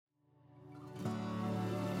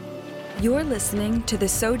You're listening to the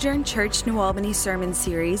Sojourn Church New Albany sermon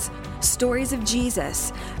series, Stories of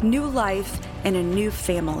Jesus, New Life, and a New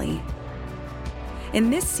Family.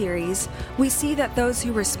 In this series, we see that those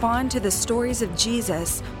who respond to the stories of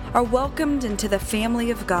Jesus are welcomed into the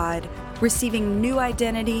family of God, receiving new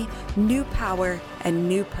identity, new power, and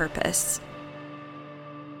new purpose.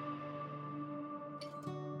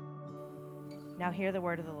 Now hear the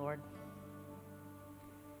word of the Lord.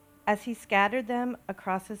 As he scattered them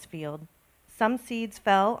across his field, some seeds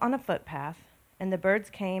fell on a footpath, and the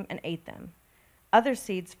birds came and ate them. Other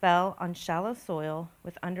seeds fell on shallow soil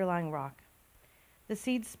with underlying rock. The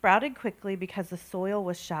seeds sprouted quickly because the soil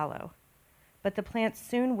was shallow, but the plants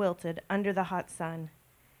soon wilted under the hot sun,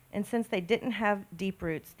 and since they didn't have deep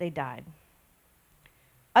roots, they died.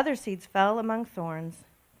 Other seeds fell among thorns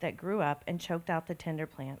that grew up and choked out the tender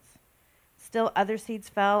plants. Still other seeds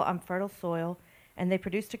fell on fertile soil, and they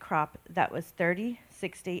produced a crop that was 30,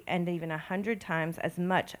 60, and even 100 times as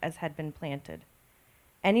much as had been planted.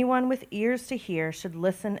 Anyone with ears to hear should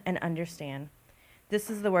listen and understand. This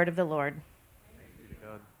is the word of the Lord. Thank you,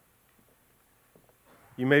 God.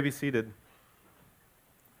 You may be seated.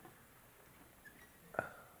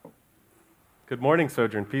 Good morning,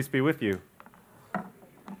 Sojourn. Peace be with you.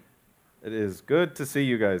 It is good to see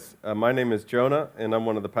you guys. My name is Jonah, and I'm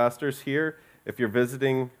one of the pastors here. If you're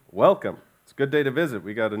visiting, welcome. It's a good day to visit.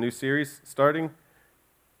 We got a new series starting,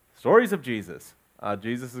 Stories of Jesus.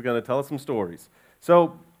 Jesus is going to tell us some stories.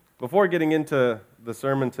 So before getting into the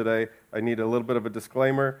sermon today, I need a little bit of a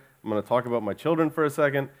disclaimer. I'm going to talk about my children for a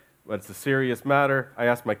second, but it's a serious matter. I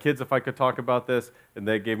asked my kids if I could talk about this, and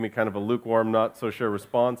they gave me kind of a lukewarm, not so sure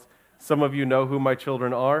response. Some of you know who my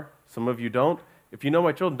children are. Some of you don't. If you know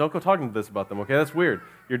my children, don't go talking to this about them, okay? That's weird.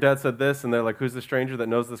 Your dad said this, and they're like, who's the stranger that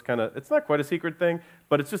knows this kind of... It's not quite a secret thing,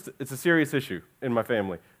 but it's a serious issue in my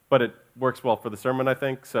family. But it works well for the sermon, I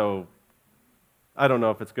think, so I don't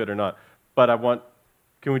know if it's good or not. But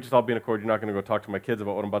can we just all be in accord? You're not going to go talk to my kids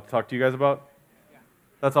about what I'm about to talk to you guys about? Yeah.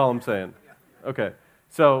 That's all I'm saying. Yeah. Okay.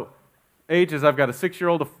 So ages, I've got a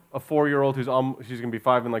 6-year-old, a 4-year-old she's going to be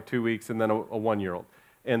 5 in like 2 weeks, and then a 1-year-old.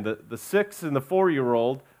 And the 6 and the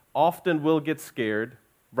 4-year-old often will get scared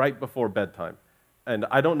right before bedtime. And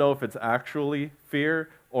I don't know if it's actually fear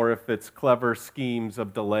or if it's clever schemes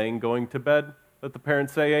of delaying going to bed. Let the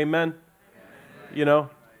parents say amen. You know,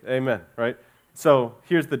 amen, right? So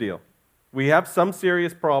here's the deal. We have some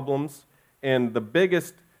serious problems, and the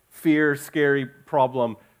biggest fear, scary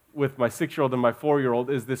problem with my 6-year-old and my 4-year-old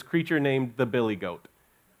is this creature named the billy goat.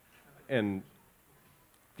 And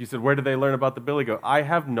you said, where did they learn about the billy goat? I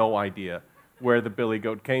have no idea where the billy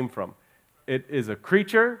goat came from. It is a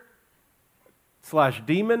creature /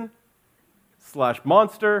 demon /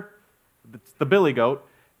 monster. It's the billy goat,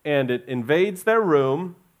 and it invades their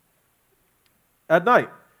room at night.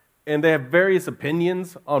 And they have various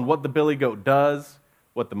opinions on what the billy goat does,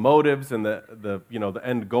 what the motives and the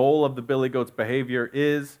end goal of the billy goat's behavior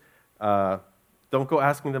is. Don't go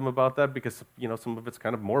asking them about that because some of it's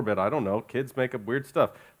kind of morbid. I don't know. Kids make up weird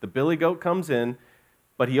stuff. The billy goat comes in,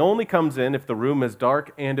 but he only comes in if the room is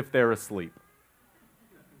dark and if they're asleep.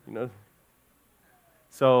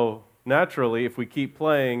 So naturally, if we keep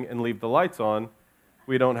playing and leave the lights on,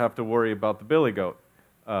 we don't have to worry about the billy goat.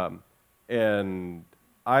 And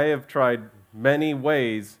I have tried many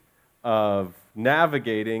ways of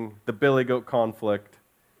navigating the billy goat conflict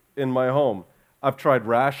in my home. I've tried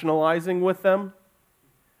rationalizing with them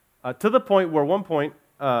to the point where one point,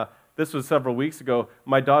 this was several weeks ago,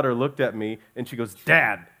 my daughter looked at me and she goes,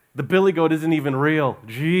 "Dad, the billy goat isn't even real.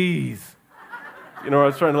 Jeez." I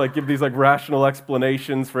was trying to give these rational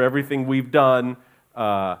explanations for everything we've done.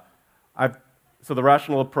 So the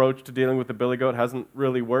rational approach to dealing with the billy goat hasn't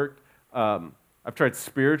really worked. I've tried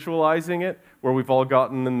spiritualizing it, where we've all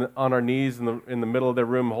gotten on our knees in the middle of their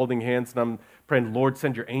room holding hands, and I'm praying, "Lord,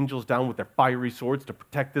 send your angels down with their fiery swords to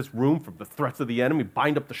protect this room from the threats of the enemy.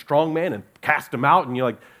 Bind up the strong man and cast him out," and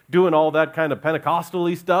you're doing all that kind of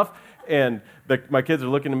Pentecostal-y stuff. And my kids are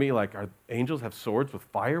looking at me like, "Are angels have swords with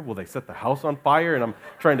fire? Will they set the house on fire?" And I'm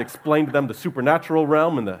trying to explain to them the supernatural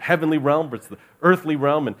realm and the heavenly realm versus the earthly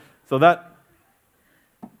realm. And so that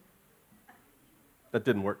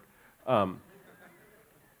didn't work.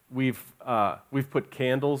 We've put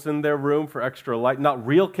candles in their room for extra light. Not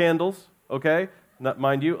real candles, okay? Not,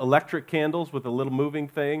 mind you, electric candles with a little moving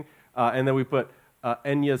thing. And then we put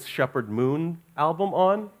Enya's Shepherd Moon album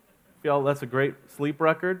on. That's a great sleep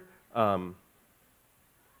record. So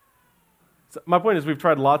my point is we've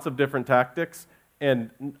tried lots of different tactics,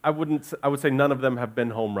 and I would say none of them have been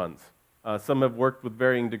home runs. Some have worked with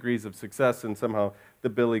varying degrees of success, and somehow the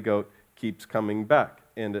billy goat keeps coming back,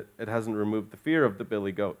 and it hasn't removed the fear of the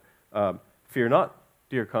billy goat. Fear not,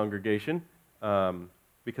 dear congregation,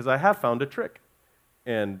 because I have found a trick.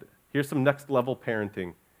 And here's some next-level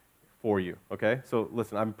parenting for you, okay? So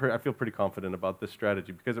listen, I feel pretty confident about this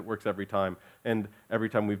strategy because it works every time. And every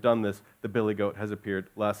time we've done this, the billy goat has appeared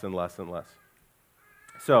less and less and less.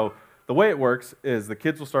 So the way it works is the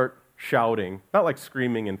kids will start shouting, not like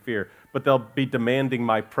screaming in fear, but they'll be demanding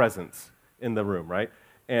my presence in the room, right?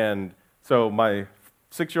 And so my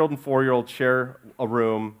 6-year-old and 4-year-old share a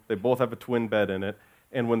room. They both have a twin bed in it.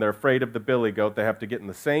 And when they're afraid of the billy goat, they have to get in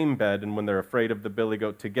the same bed. And when they're afraid of the billy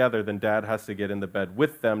goat together, then Dad has to get in the bed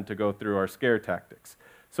with them to go through our scare tactics.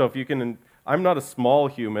 So if you can, I'm not a small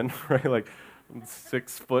human, right? Like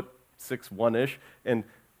 6 foot, 6'1"-ish.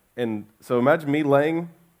 And so imagine me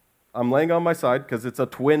I'm laying on my side because it's a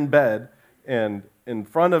twin bed. And in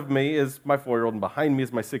front of me is my 4-year-old and behind me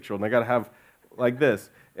is my 6-year-old. And I got to have like this.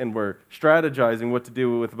 And we're strategizing what to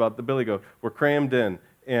do with about the billy goat. We're crammed in.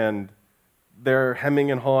 And they're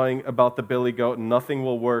hemming and hawing about the billy goat and nothing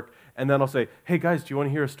will work. And then I'll say, hey guys, do you want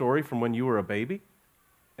to hear a story from when you were a baby?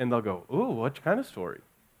 And they'll go, ooh, what kind of story?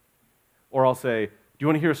 Or I'll say, do you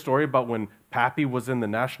want to hear a story about when Pappy was in the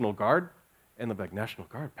National Guard? And they'll be like, National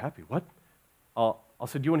Guard, Pappy, what? I'll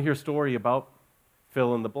say, do you want to hear a story about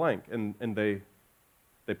fill in the blank? And they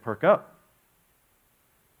perk up.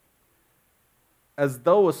 As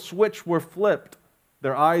though a switch were flipped,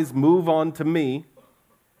 their eyes move on to me,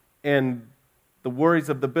 and the worries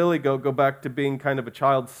of the billy goat go back to being kind of a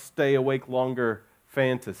child's stay awake longer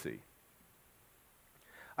fantasy.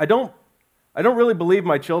 I don't really believe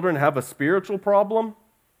my children have a spiritual problem.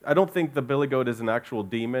 I don't think the billy goat is an actual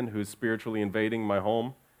demon who's spiritually invading my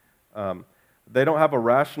home. They don't have a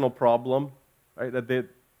rational problem, right? That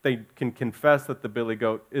they can confess that the billy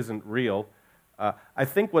goat isn't real. I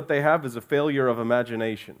think what they have is a failure of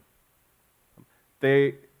imagination.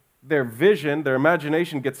 Their vision, their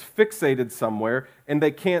imagination gets fixated somewhere, and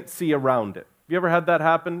they can't see around it. Have you ever had that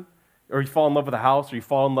happen? Or you fall in love with a house, or you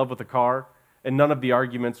fall in love with a car, and none of the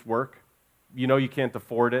arguments work? You know you can't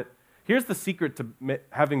afford it. Here's the secret to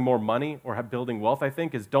having more money or building wealth, I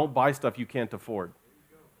think, is don't buy stuff you can't afford.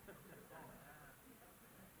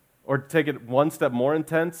 Or to take it one step more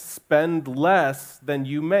intense, spend less than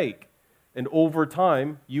you make. And over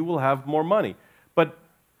time, you will have more money.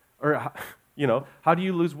 How do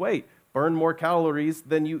you lose weight? Burn more calories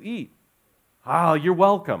than you eat. You're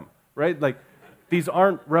welcome, right? Like, these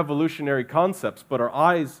aren't revolutionary concepts, but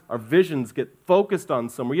our visions get focused on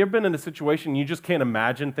somewhere. You ever been in a situation you just can't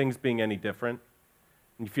imagine things being any different?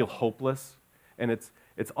 And you feel hopeless? And it's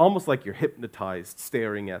almost like you're hypnotized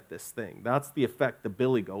staring at this thing. That's the effect the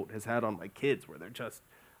billy goat has had on my kids, where they're just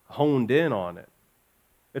honed in on it.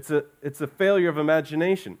 It's a failure of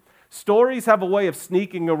imagination. Stories have a way of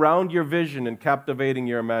sneaking around your vision and captivating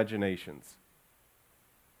your imaginations.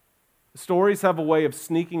 Stories have a way of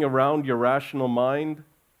sneaking around your rational mind,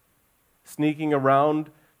 sneaking around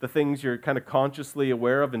the things you're kind of consciously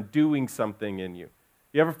aware of and doing something in you.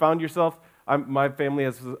 You ever found yourself, my family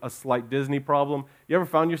has a slight Disney problem. You ever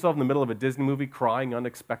found yourself in the middle of a Disney movie crying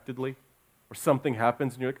unexpectedly? Or something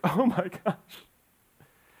happens and you're like, oh my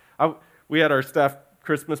gosh. We had our staff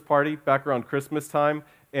Christmas party back around Christmas time,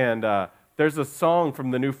 and there's a song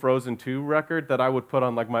from the new Frozen 2 record that I would put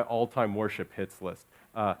on like my all-time worship hits list.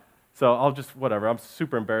 So I'll just, whatever, I'm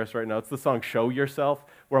super embarrassed right now. It's the song Show Yourself,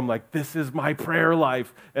 where I'm like, this is my prayer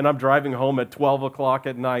life. And I'm driving home at 12 o'clock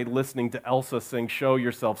at night listening to Elsa sing Show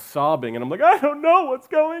Yourself, sobbing. And I'm like, I don't know what's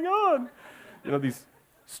going on. These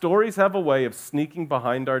stories have a way of sneaking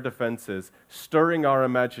behind our defenses, stirring our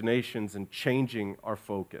imaginations, and changing our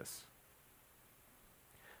focus.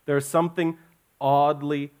 There's something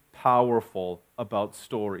oddly powerful about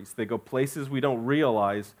stories. They go places we don't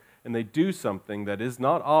realize, and they do something that is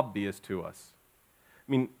not obvious to us.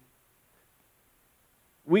 I mean,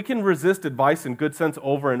 we can resist advice in good sense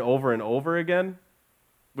over and over and over again,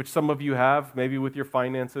 which some of you have, maybe with your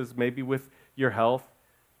finances, maybe with your health.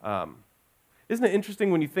 Isn't it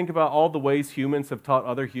interesting when you think about all the ways humans have taught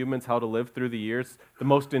other humans how to live through the years? The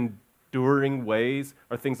most enduring ways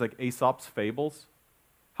are things like Aesop's fables.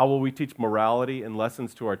 How will we teach morality and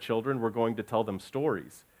lessons to our children? We're going to tell them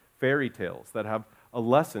stories, fairy tales that have a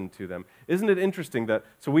lesson to them. Isn't it interesting that,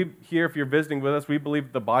 so we here, if you're visiting with us, we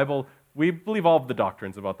believe the Bible, we believe all of the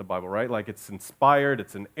doctrines about the Bible, right? Like it's inspired,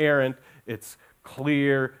 it's inerrant, it's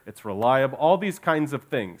clear, it's reliable, all these kinds of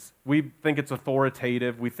things. We think it's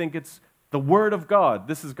authoritative, we think it's the Word of God.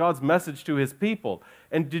 This is God's message to His people.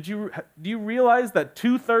 And do you realize that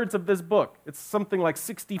 2/3 of this book, it's something like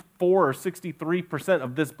 64 or 63%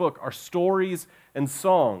 of this book are stories and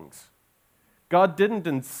songs. God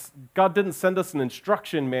didn't send us an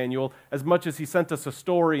instruction manual as much as he sent us a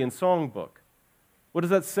story and songbook. What does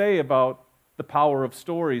that say about the power of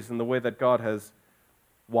stories and the way that God has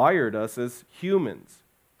wired us as humans?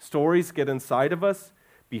 Stories get inside of us,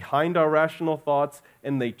 behind our rational thoughts,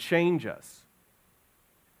 and they change us.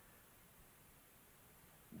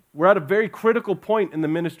 We're at a very critical point in the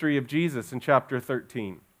ministry of Jesus in chapter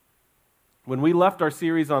 13. When we left our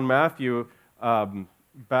series on Matthew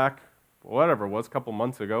back, whatever it was, a couple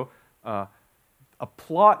months ago, a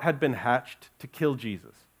plot had been hatched to kill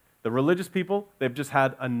Jesus. The religious people, they've just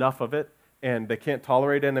had enough of it, and they can't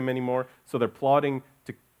tolerate him anymore, so they're plotting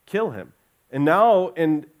to kill him. And now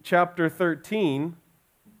in chapter 13,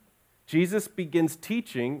 Jesus begins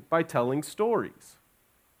teaching by telling stories.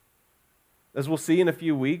 As we'll see in a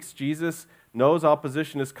few weeks, Jesus knows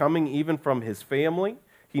opposition is coming even from his family.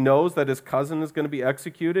 He knows that his cousin is going to be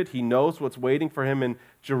executed. He knows what's waiting for him in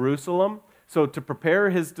Jerusalem. So to prepare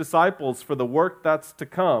his disciples for the work that's to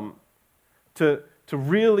come, to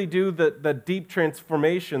really do that deep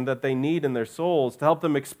transformation that they need in their souls, to help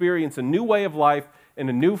them experience a new way of life and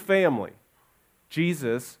a new family,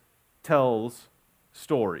 Jesus tells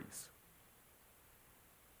stories.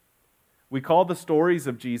 We call the stories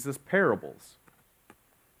of Jesus parables.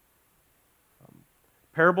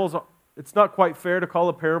 Parables, it's not quite fair to call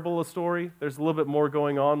a parable a story. There's a little bit more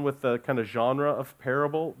going on with the kind of genre of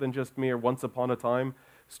parable than just mere once upon a time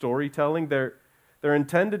storytelling. They're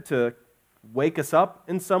intended to wake us up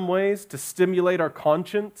in some ways, to stimulate our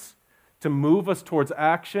conscience, to move us towards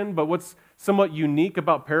action. But what's somewhat unique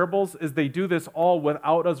about parables is they do this all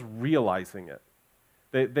without us realizing it.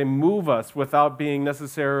 They move us without being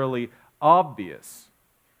necessarily obvious.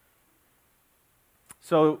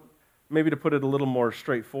 So maybe to put it a little more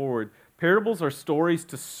straightforward, parables are stories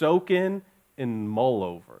to soak in and mull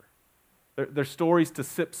over. They're stories to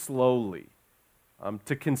sip slowly,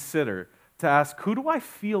 to consider, to ask, who do I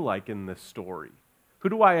feel like in this story? Who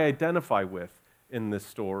do I identify with in this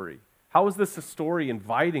story? How is this a story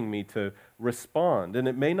inviting me to respond? And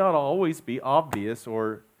it may not always be obvious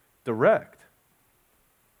or direct.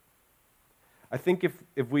 I think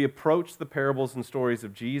if we approach the parables and stories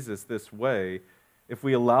of Jesus this way, if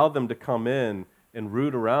we allow them to come in and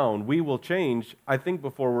root around, we will change, I think,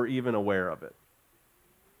 before we're even aware of it.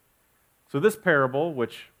 So this parable,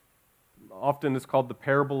 which often is called the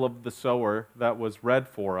parable of the sower that was read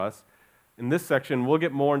for us, in this section, we'll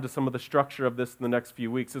get more into some of the structure of this in the next few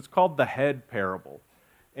weeks. It's called the head parable.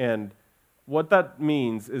 And what that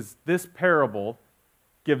means is this parable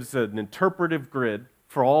gives an interpretive grid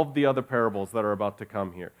for all of the other parables that are about to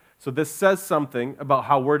come here. So this says something about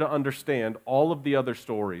how we're to understand all of the other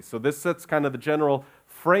stories. So this sets kind of the general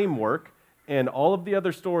framework, and all of the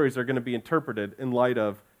other stories are going to be interpreted in light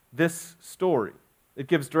of this story. It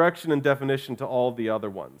gives direction and definition to all the other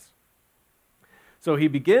ones. So he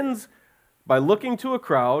begins by looking to a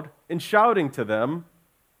crowd and shouting to them,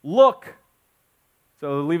 "Look!"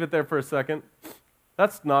 So leave it there for a second.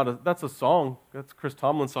 That's a song. That's Chris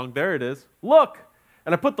Tomlin's song. There it is. Look!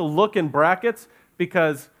 And I put the look in brackets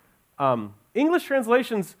because English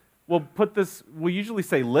translations will usually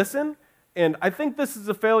say listen, and I think this is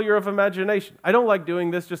a failure of imagination. I don't like doing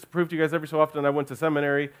this just to prove to you guys every so often I went to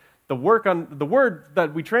seminary. The word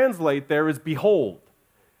that we translate there is behold.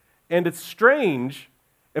 And it's strange,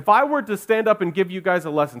 if I were to stand up and give you guys a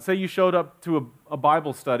lesson, say you showed up to a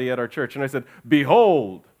Bible study at our church, and I said,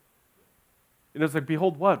 behold. And it's like,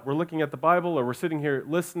 behold what? We're looking at the Bible, or we're sitting here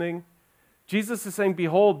listening. Jesus is saying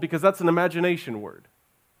behold because that's an imagination word.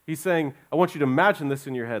 He's saying, I want you to imagine this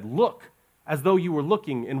in your head. Look, as though you were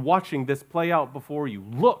looking and watching this play out before you.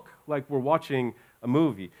 Look like we're watching a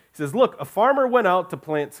movie. He says, look, a farmer went out to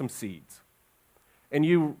plant some seeds. And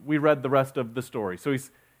we read the rest of the story. So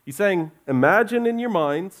he's saying, imagine in your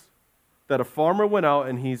minds that a farmer went out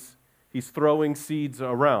and he's throwing seeds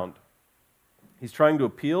around. He's trying to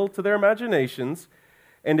appeal to their imaginations.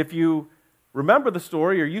 And if you remember the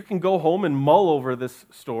story, or you can go home and mull over this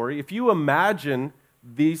story, if you imagine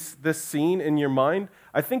this scene in your mind,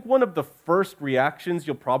 I think one of the first reactions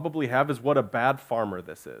you'll probably have is what a bad farmer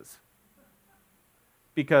this is.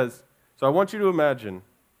 So I want you to imagine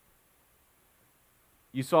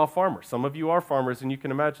you saw a farmer. Some of you are farmers and you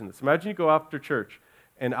can imagine this. Imagine you go after church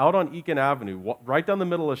and out on Eakin Avenue, right down the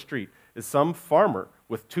middle of the street, is some farmer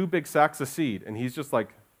with 2 big sacks of seed, and he's just like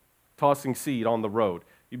tossing seed on the road.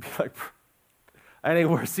 You'd be like, that ain't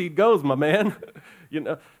where seed goes, my man.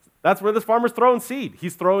 That's where this farmer's throwing seed.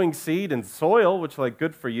 He's throwing seed in soil, which is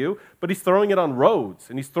good for you, but he's throwing it on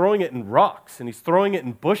roads, and he's throwing it in rocks, and he's throwing it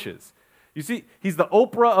in bushes. You see, he's the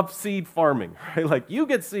Oprah of seed farming, right? You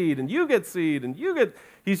get seed, and you get seed, and you get...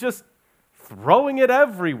 He's just throwing it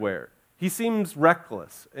everywhere. He seems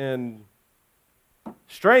reckless and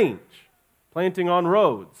strange, planting on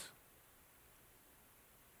roads.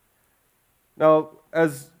 Now,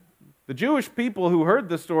 as the Jewish people who heard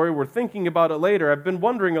this story were thinking about it later, I've been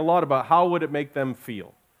wondering a lot about how would it make them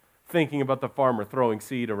feel, thinking about the farmer throwing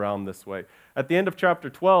seed around this way. At the end of chapter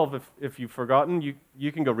 12, if you've forgotten,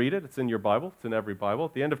 you can go read it. It's in your Bible. It's in every Bible.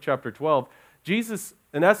 At the end of chapter 12, Jesus,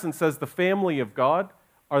 in essence, says the family of God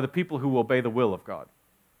are the people who obey the will of God,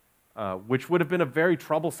 which would have been a very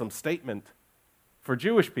troublesome statement for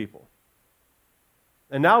Jewish people.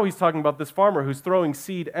 And now he's talking about this farmer who's throwing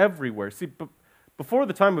seed everywhere. See, before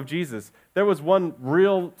the time of Jesus, there was one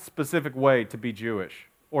real specific way to be Jewish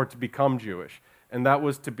or to become Jewish, and that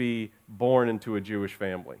was to be born into a Jewish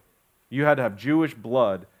family. You had to have Jewish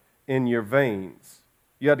blood in your veins.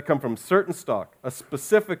 You had to come from certain stock, a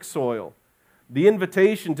specific soil. The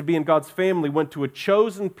invitation to be in God's family went to a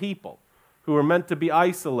chosen people who were meant to be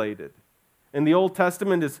isolated. And the Old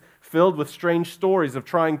Testament is filled with strange stories of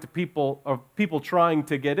people trying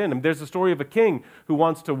to get in. And there's a story of a king who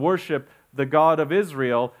wants to worship the God of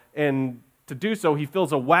Israel, and to do so, he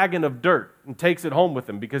fills a wagon of dirt and takes it home with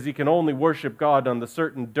him because he can only worship God on the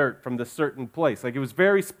certain dirt from the certain place. Like, it was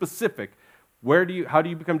very specific. How do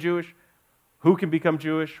you become Jewish? Who can become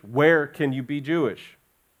Jewish? Where can you be Jewish?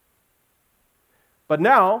 But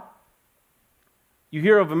now, you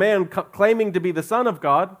hear of a man claiming to be the Son of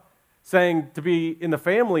God, saying to be in the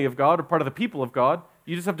family of God or part of the people of God,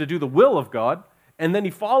 you just have to do the will of God. And then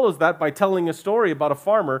he follows that by telling a story about a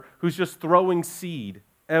farmer who's just throwing seed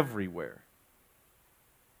everywhere.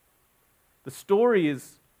 The story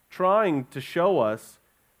is trying to show us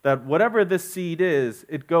that whatever this seed is,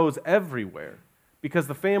 it goes everywhere, because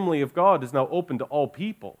the family of God is now open to all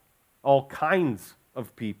people, all kinds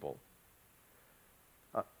of people.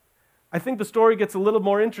 I think the story gets a little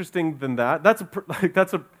more interesting than that.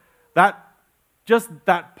 Just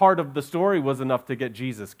that part of the story was enough to get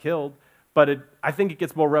Jesus killed, but I think it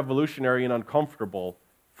gets more revolutionary and uncomfortable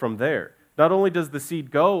from there. Not only does the seed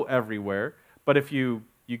go everywhere, but if you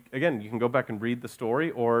can go back and read the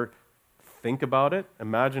story or think about it,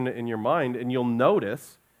 imagine it in your mind, and you'll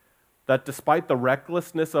notice that despite the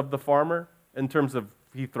recklessness of the farmer, in terms of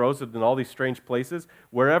he throws it in all these strange places,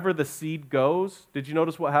 wherever the seed goes, did you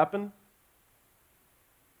notice what happened?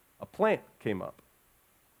 A plant came up.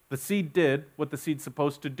 The seed did what the seed's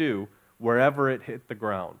supposed to do wherever it hit the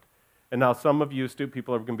ground. And now some of you astute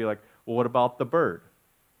people are going to be like, well, what about the bird?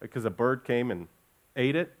 Because a bird came and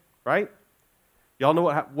ate it, right? Y'all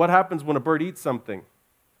know what happens when a bird eats something?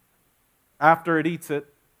 After it eats it,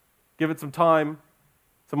 give it some time.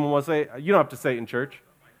 Someone will say, you don't have to say it in church.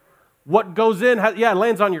 What goes in, it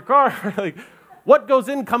lands on your car. Like, what goes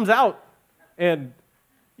in comes out. And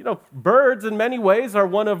birds in many ways are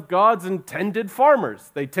one of God's intended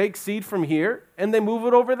farmers. They take seed from here and they move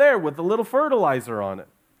it over there with a little fertilizer on it.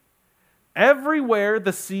 Everywhere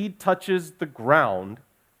the seed touches the ground,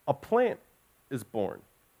 a plant is born,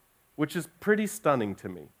 which is pretty stunning to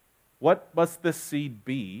me. What must this seed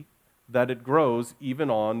be that it grows even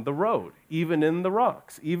on the road, even in the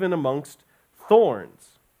rocks, even amongst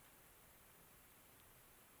thorns?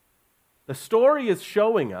 The story is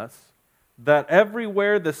showing us that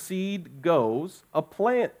everywhere the seed goes, a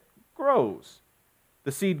plant grows.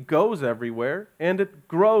 The seed goes everywhere, and it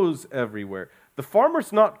grows everywhere. The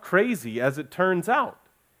farmer's not crazy, as it turns out.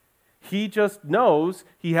 He just knows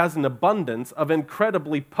he has an abundance of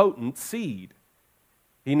incredibly potent seed.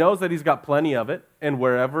 He knows that he's got plenty of it, and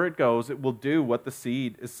wherever it goes, it will do what the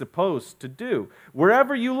seed is supposed to do.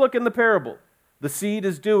 Wherever you look in the parable, the seed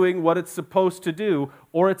is doing what it's supposed to do,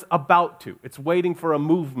 or it's about to. It's waiting for a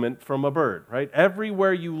movement from a bird, right?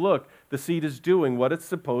 Everywhere you look, the seed is doing what it's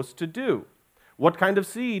supposed to do. What kind of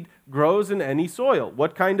seed grows in any soil?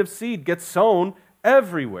 What kind of seed gets sown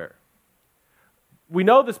everywhere? We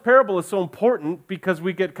know this parable is so important because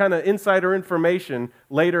we get kind of insider information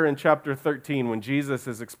later in chapter 13 when Jesus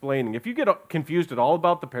is explaining. If you get confused at all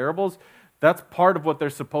about the parables, that's part of what they're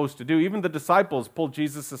supposed to do. Even the disciples pulled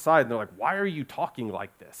Jesus aside and they're like, why are you talking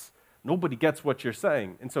like this? Nobody gets what you're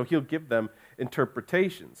saying. And so he'll give them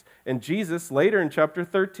interpretations. And Jesus, later in chapter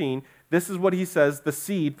 13, this is what he says the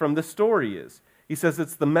seed from the story is. He says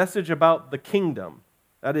it's the message about the kingdom.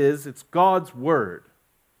 That is, it's God's word.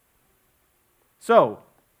 So,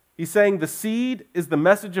 he's saying the seed is the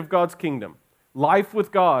message of God's kingdom. Life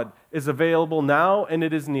with God is available now and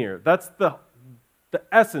it is near. That's the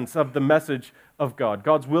essence of the message of God.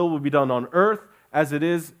 God's will be done on earth as it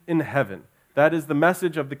is in heaven. That is the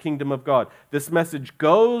message of the kingdom of God. This message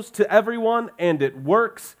goes to everyone and it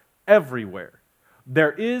works everywhere.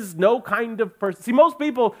 There is no kind of person. See, most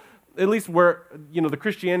people, at least where, the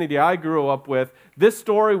Christianity I grew up with, this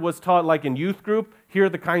story was taught like in youth group. Here are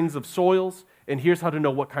the kinds of soils, and here's how to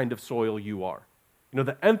know what kind of soil you are.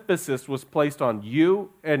 The emphasis was placed on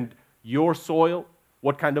you and your soil,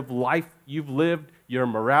 what kind of life you've lived, your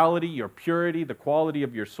morality, your purity, the quality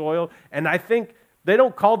of your soil. And I think they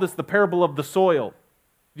don't call this the parable of the soil.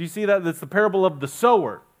 Do you see that? It's the parable of the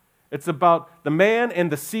sower. It's about the man and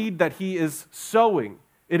the seed that he is sowing.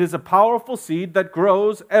 It is a powerful seed that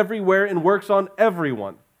grows everywhere and works on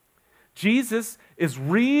everyone. Jesus is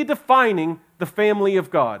redefining the family of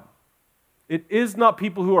God. It is not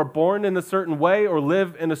people who are born in a certain way or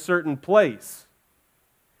live in a certain place.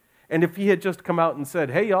 And if he had just come out and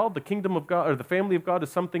said, hey y'all, the kingdom of God or the family of God is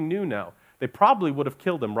something new now, they probably would have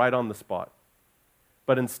killed him right on the spot.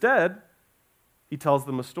 But instead, he tells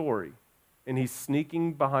them a story. And he's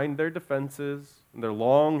sneaking behind their defenses and their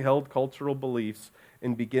long-held cultural beliefs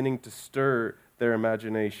and beginning to stir their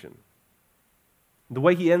imagination. The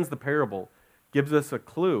way he ends the parable gives us a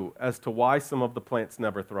clue as to why some of the plants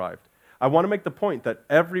never thrived. I want to make the point that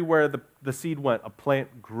everywhere the seed went, a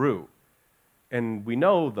plant grew. And we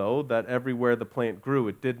know, though, that everywhere the plant grew,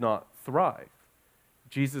 it did not thrive.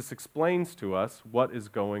 Jesus explains to us what is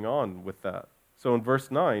going on with that. So in verse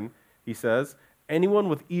 9, he says, anyone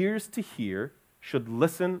with ears to hear should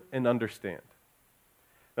listen and understand.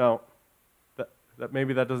 Now,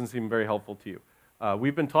 maybe that doesn't seem very helpful to you.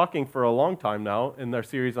 We've been talking for a long time now in our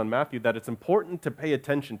series on Matthew that it's important to pay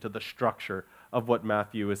attention to the structure of what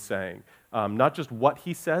Matthew is saying. Not just what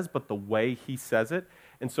he says, but the way he says it.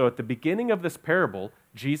 And so at the beginning of this parable,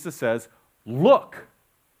 Jesus says, look.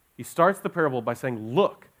 He starts the parable by saying,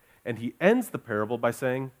 look. And he ends the parable by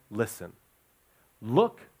saying, listen.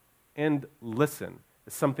 Look and listen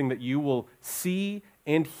is something that you will see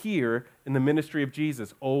and hear in the ministry of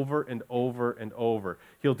Jesus over and over and over.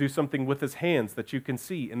 He'll do something with his hands that you can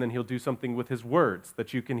see, and then he'll do something with his words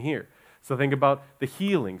that you can hear. So think about the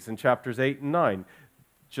healings in chapters 8 and 9.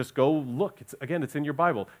 Just go look. It's in your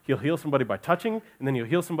Bible. He'll heal somebody by touching, and then he'll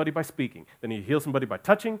heal somebody by speaking. Then he'll heal somebody by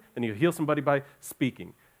touching, then he'll heal somebody by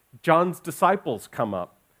speaking. John's disciples come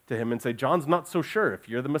up to him and say, John's not so sure if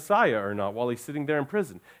you're the Messiah or not while he's sitting there in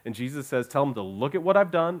prison. And Jesus says, tell him to look at what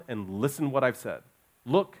I've done and listen what I've said.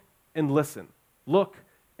 Look and listen. Look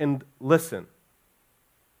and listen.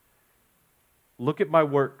 Look at my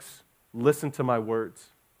works. Listen to my words.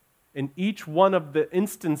 In each one of the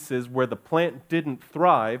instances where the plant didn't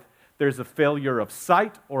thrive, there's a failure of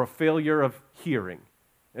sight or a failure of hearing.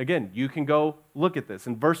 Again, you can go look at this.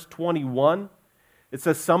 In verse 21, it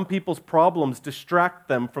says some people's problems distract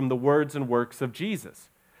them from the words and works of Jesus.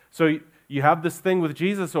 So you have this thing with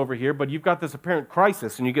Jesus over here, but you've got this apparent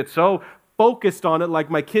crisis, and you get so focused on it like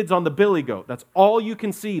my kids on the billy goat. That's all you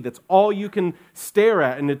can see. That's all you can stare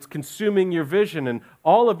at, and it's consuming your vision and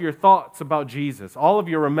all of your thoughts about Jesus, all of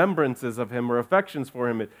your remembrances of him or affections for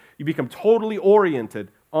him. You become totally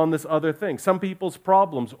oriented on this other thing. Some people's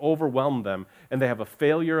problems overwhelm them, and they have a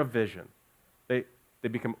failure of vision. They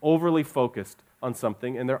become overly focused on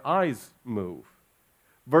something, and their eyes move.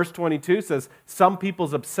 Verse 22 says, some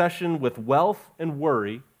people's obsession with wealth and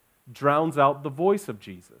worry drowns out the voice of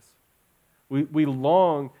Jesus. We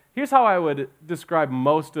long. Here's how I would describe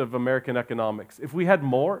most of American economics. If we had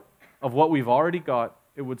more of what we've already got,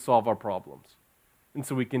 it would solve our problems. And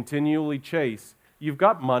so we continually chase. You've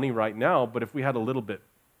got money right now, but if we had a little bit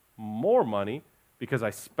more money, because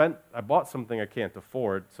I bought something I can't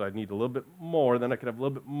afford, so I need a little bit more, then I could have a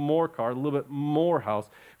little bit more car, a little bit more house.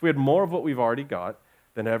 If we had more of what we've already got,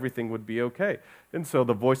 then everything would be okay. And so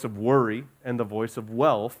the voice of worry and the voice of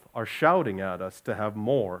wealth are shouting at us to have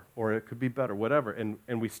more, or it could be better, whatever. And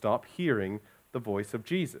we stop hearing the voice of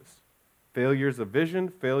Jesus. Failures of vision,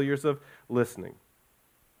 failures of listening.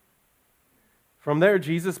 From there,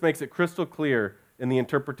 Jesus makes it crystal clear in the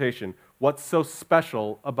interpretation what's so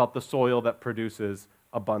special about the soil that produces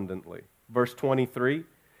abundantly. Verse 23,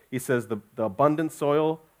 he says the abundant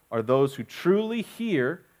soil are those who truly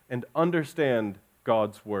hear and understand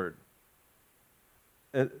God's word.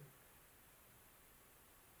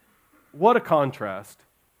 What a contrast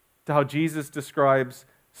to how Jesus describes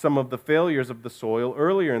some of the failures of the soil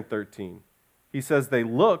earlier in 13. He says they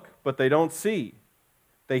look, but they don't see.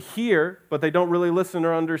 They hear, but they don't really listen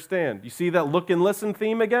or understand. You see that look and listen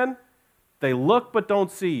theme again? They look but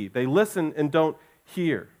don't see. They listen and don't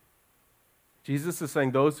hear. Jesus is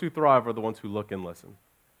saying those who thrive are the ones who look and listen.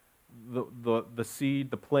 The seed,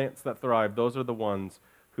 the plants that thrive, those are the ones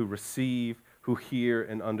who receive, who hear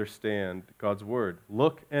and understand God's word.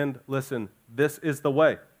 Look and listen. This is the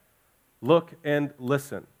way. Look and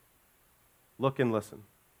listen. Look and listen.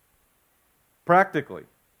 Practically,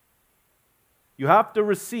 You have to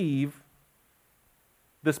receive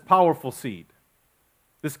this powerful seed.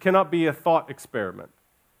 This cannot be a thought experiment.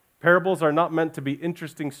 Parables are not meant to be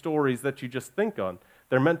interesting stories that you just think on.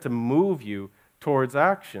 They're meant to move you towards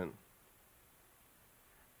action.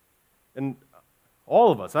 And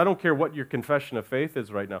all of us, I don't care what your confession of faith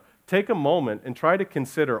is right now, take a moment and try to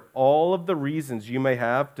consider all of the reasons you may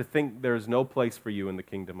have to think there is no place for you in the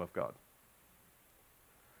kingdom of God.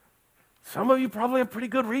 Some of you probably have pretty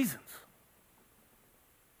good reasons.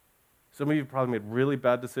 Some of you probably made really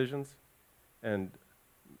bad decisions, and,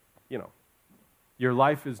 your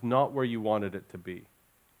life is not where you wanted it to be.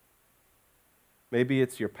 Maybe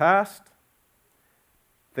it's your past,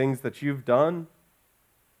 things that you've done,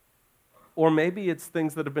 or maybe it's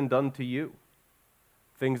things that have been done to you,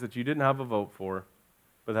 things that you didn't have a vote for,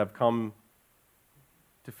 but have come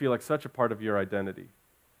to feel like such a part of your identity.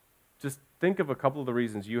 Just think of a couple of the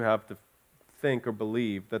reasons you have to think or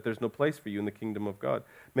believe that there's no place for you in the kingdom of God.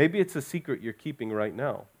 Maybe it's a secret you're keeping right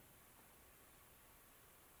now.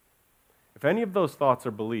 If any of those thoughts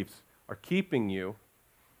or beliefs are keeping you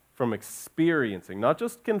from experiencing, not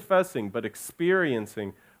just confessing, but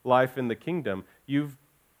experiencing life in the kingdom,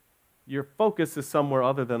 your focus is somewhere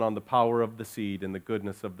other than on the power of the seed and the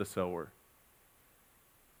goodness of the sower.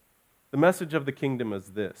 The message of the kingdom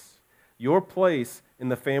is this: your place in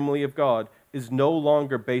the family of God is no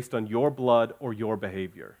longer based on your blood or your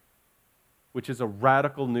behavior, which is a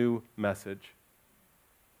radical new message.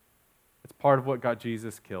 It's part of what got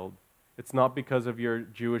Jesus killed. It's not because of your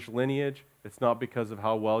Jewish lineage. It's not because of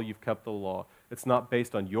how well you've kept the law. It's not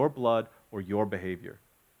based on your blood or your behavior.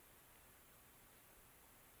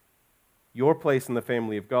 Your place in the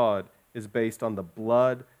family of God is based on the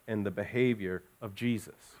blood and the behavior of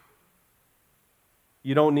Jesus.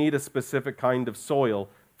 You don't need a specific kind of soil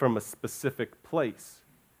from a specific place.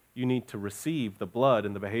 You need to receive the blood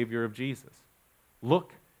and the behavior of Jesus.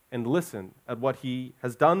 Look and listen at what he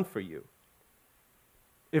has done for you.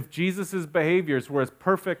 If Jesus' behaviors were as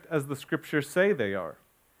perfect as the scriptures say they are,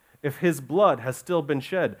 if his blood has still been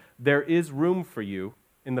shed, there is room for you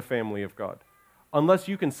in the family of God. Unless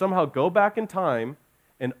you can somehow go back in time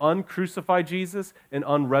and uncrucify Jesus and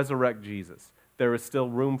unresurrect Jesus, there is still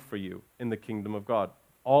room for you in the kingdom of God.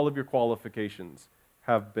 All of your qualifications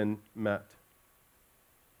have been met.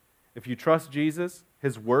 If you trust Jesus,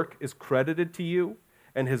 his work is credited to you,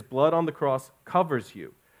 and his blood on the cross covers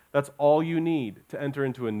you. That's all you need to enter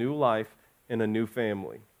into a new life in a new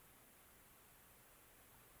family.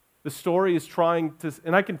 The story is trying to,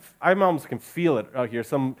 and I almost can feel it out here.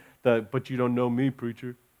 But you don't know me,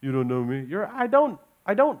 preacher. You don't know me. I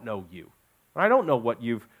don't know you. I don't know what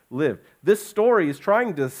you've lived. This story is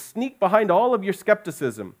trying to sneak behind all of your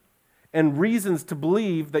skepticism and reasons to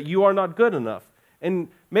believe that you are not good enough. And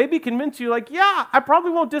maybe convince you, I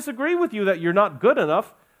probably won't disagree with you that you're not good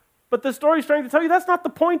enough, but the story is trying to tell you that's not the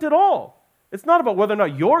point at all. It's not about whether or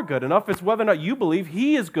not you're good enough, it's whether or not you believe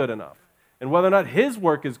he is good enough, and whether or not his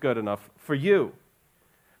work is good enough for you.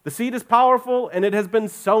 The seed is powerful, and it has been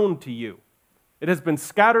sown to you. It has been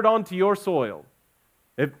scattered onto your soil.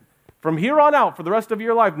 From here on out, for the rest of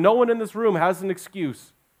your life, no one in this room has an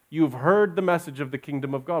excuse. You've heard the message of the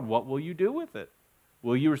kingdom of God. What will you do with it?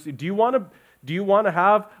 Will you receive? Do you want to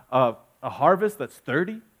have a harvest that's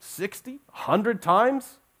 30, 60, 100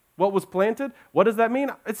 times what was planted? What does that mean?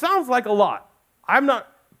 It sounds like a lot. I'm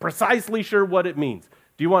not precisely sure what it means.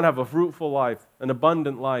 Do you want to have a fruitful life, an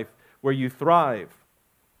abundant life where you thrive?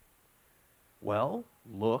 Well,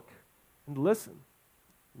 look and listen.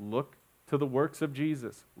 Look to the works of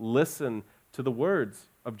Jesus. Listen to the words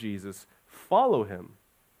of Jesus. Follow him.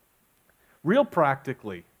 Real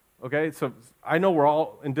practically, okay? So I know we're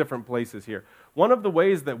all in different places here. One of the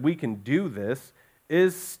ways that we can do this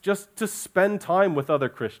is just to spend time with other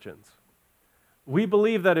Christians. We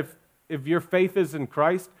believe that if your faith is in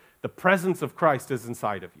Christ, the presence of Christ is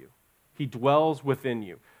inside of you. He dwells within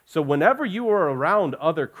you. So whenever you are around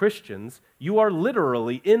other Christians, you are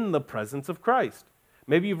literally in the presence of Christ.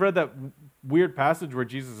 Maybe you've read that weird passage where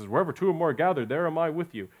Jesus says, wherever two or more are gathered, there am I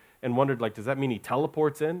with you. And wondered, does that mean he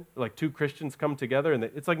teleports in? Like two Christians come together? And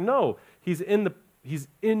it's like, no, he's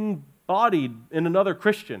embodied in another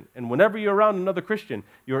Christian. And whenever you're around another Christian,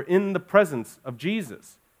 you're in the presence of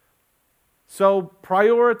Jesus. So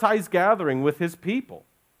prioritize gathering with his people.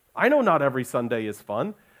 I know not every Sunday is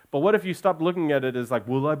fun, but what if you stop looking at it as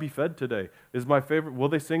will I be fed today? Is my favorite, will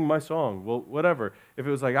they sing my song? Well, whatever. If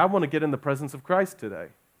it was I want to get in the presence of Christ today.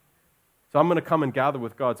 So I'm going to come and gather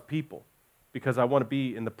with God's people because I want to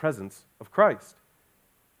be in the presence of Christ.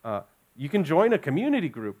 You can join a community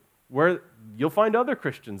group where you'll find other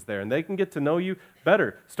Christians there, and they can get to know you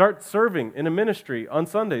better. Start serving in a ministry on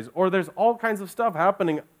Sundays, or there's all kinds of stuff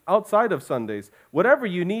happening outside of Sundays. Whatever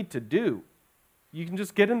you need to do, you can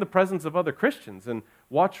just get in the presence of other Christians and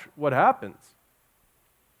watch what happens.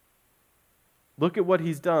 Look at what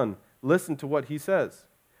he's done. Listen to what he says.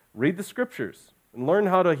 Read the scriptures and learn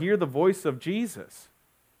how to hear the voice of Jesus.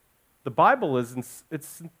 The Bible is,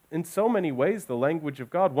 it's in so many ways the language of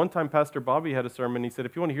God. One time Pastor Bobby had a sermon. He said,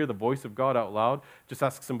 if you want to hear the voice of God out loud, just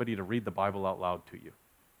ask somebody to read the Bible out loud to you.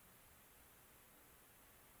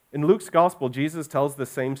 In Luke's gospel, Jesus tells the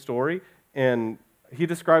same story, and he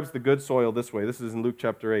describes the good soil this way. This is in Luke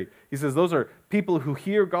chapter 8. He says, those are people who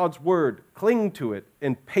hear God's word, cling to it,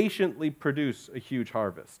 and patiently produce a huge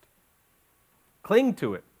harvest. Cling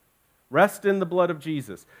to it. Rest in the blood of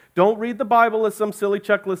Jesus. Don't read the Bible as some silly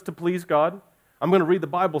checklist to please God. I'm going to read the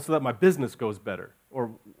Bible so that my business goes better,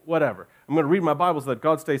 or whatever. I'm going to read my Bible so that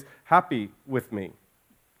God stays happy with me.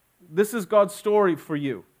 This is God's story for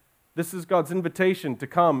you. This is God's invitation to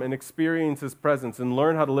come and experience His presence and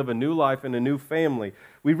learn how to live a new life in a new family.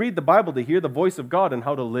 We read the Bible to hear the voice of God and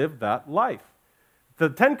how to live that life. The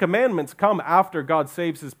 10 Commandments come after God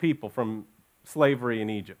saves His people from slavery in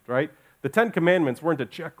Egypt, right? The 10 Commandments weren't a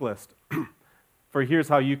checklist for here's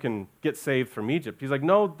how you can get saved from Egypt. He's like,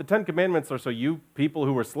 no, the 10 Commandments are so you people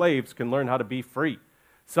who were slaves can learn how to be free.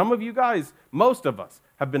 Some of you guys, most of us,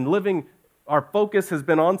 have been living, our focus has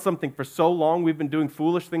been on something for so long, we've been doing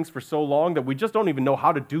foolish things for so long that we just don't even know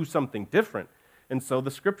how to do something different. And so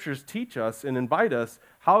the scriptures teach us and invite us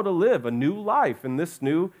how to live a new life in this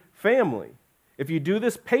new family. If you do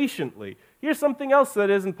this patiently, here's something else that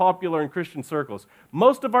isn't popular in Christian circles.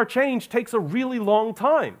 Most of our change takes a really long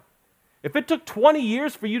time. If it took 20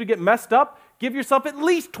 years for you to get messed up, give yourself at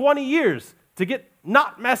least 20 years to get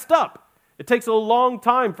not messed up. It takes a long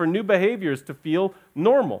time for new behaviors to feel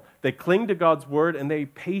normal. They cling to God's word and they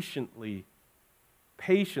patiently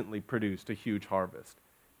produced a huge harvest.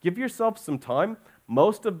 Give yourself some time.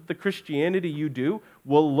 Most of the Christianity you do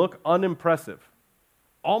will look unimpressive.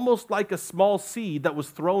 Almost like a small seed that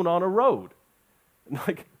was thrown on a road.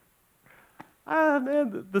 Like,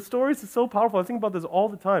 man, the stories are so powerful. I think about this all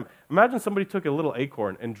the time. Imagine somebody took a little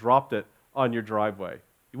acorn and dropped it on your driveway.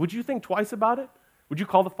 Would you think twice about it? Would you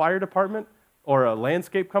call the fire department or a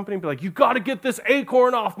landscape company and be like, you got to get this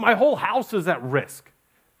acorn off. My whole house is at risk.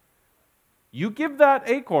 You give that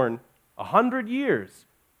acorn 100 years.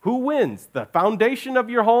 Who wins? The foundation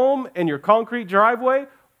of your home and your concrete driveway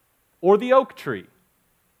or the oak tree?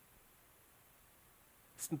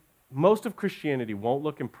 Most of Christianity won't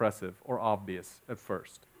look impressive or obvious at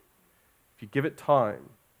first. If you give it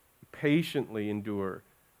time, patiently endure,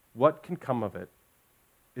 what can come of it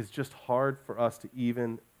is just hard for us to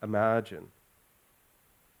even imagine.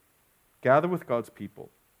 Gather with God's people.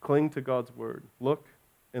 Cling to God's word. Look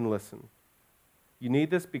and listen. You need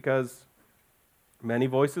this because many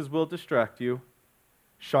voices will distract you.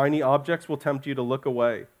 Shiny objects will tempt you to look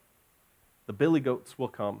away. The billy goats will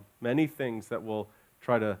come. Many things that will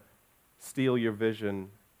try to steal your vision,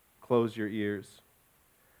 close your ears.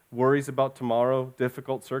 Worries about tomorrow,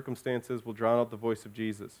 difficult circumstances will drown out the voice of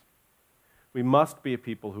Jesus. We must be a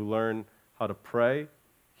people who learn how to pray,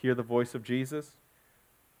 hear the voice of Jesus,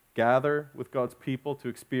 gather with God's people to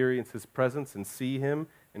experience His presence and see Him,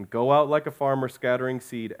 and go out like a farmer scattering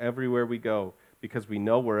seed everywhere we go, because we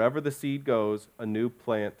know wherever the seed goes, a new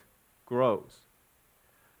plant grows.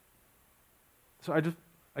 So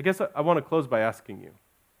I guess I want to close by asking you,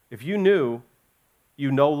 if you knew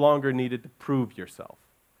you no longer needed to prove yourself,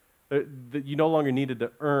 that you no longer needed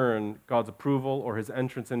to earn God's approval or His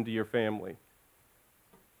entrance into your family,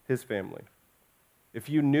 His family, if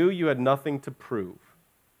you knew you had nothing to prove,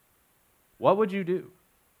 what would you do?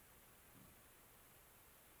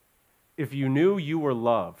 If you knew you were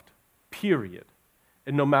loved, period,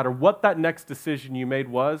 and no matter what that next decision you made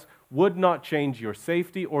was, would not change your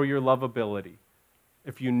safety or your lovability,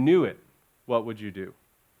 if you knew it, what would you do?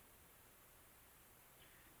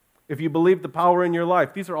 If you believed the power in your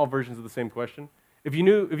life, these are all versions of the same question. If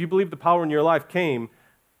you believed the power in your life came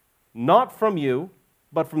not from you,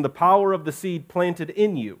 but from the power of the seed planted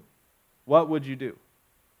in you, what would you do?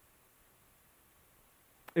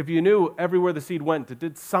 If you knew everywhere the seed went, it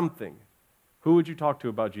did something, who would you talk to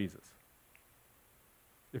about Jesus?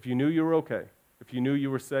 If you knew you were okay, if you knew you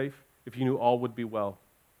were safe, if you knew all would be well,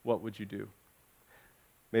 what would you do?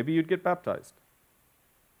 Maybe you'd get baptized.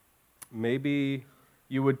 Maybe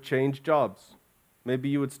you would change jobs. Maybe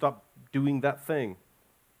you would stop doing that thing.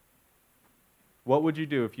 What would you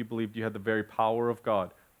do if you believed you had the very power of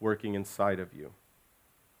God working inside of you?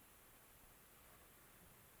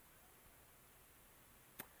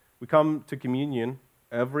 We come to communion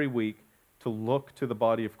every week to look to the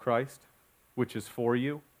body of Christ, which is for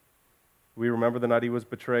you. We remember the night he was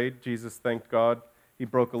betrayed. Jesus thanked God. He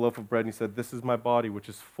broke a loaf of bread and he said, "This is my body, which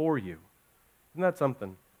is for you." Isn't that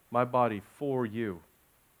something? My body for you.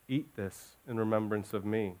 Eat this in remembrance of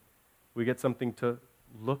me. We get something to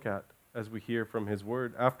look at as we hear from his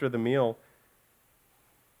word. After the meal,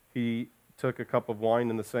 he took a cup of wine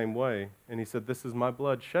in the same way, and he said, "This is my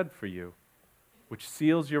blood shed for you, which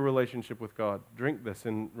seals your relationship with God. Drink this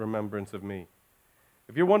in remembrance of me."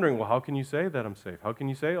 If you're wondering, well, how can you say that I'm safe? How can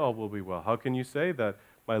you say all will be well? How can you say that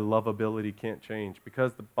my lovability can't change?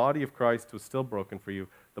 Because the body of Christ was still broken for you.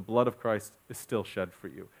 The blood of Christ is still shed for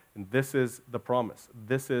you. And this is the promise.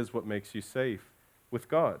 This is what makes you safe with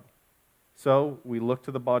God. So we look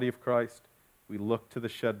to the body of Christ. We look to the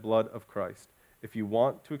shed blood of Christ. If you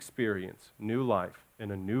want to experience new life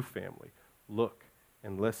in a new family, look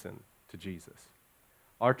and listen to Jesus.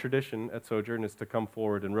 Our tradition at Sojourn is to come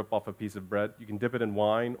forward and rip off a piece of bread. You can dip it in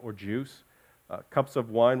wine or juice. Cups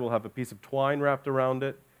of wine will have a piece of twine wrapped around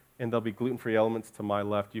it, and there'll be gluten-free elements to my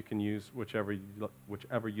left. You can use whichever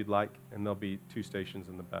you'd like, and there'll be 2 stations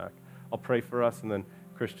in the back. I'll pray for us, and then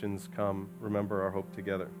Christians come remember our hope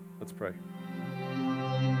together. Let's pray.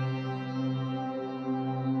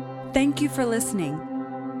 Thank you for listening.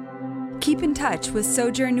 Keep in touch with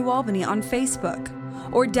Sojourn New Albany on Facebook,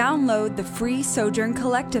 or download the free Sojourn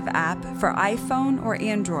Collective app for iPhone or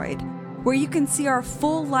Android, where you can see our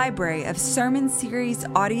full library of sermon series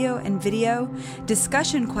audio and video,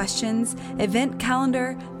 discussion questions, event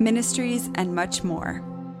calendar, ministries, and much more.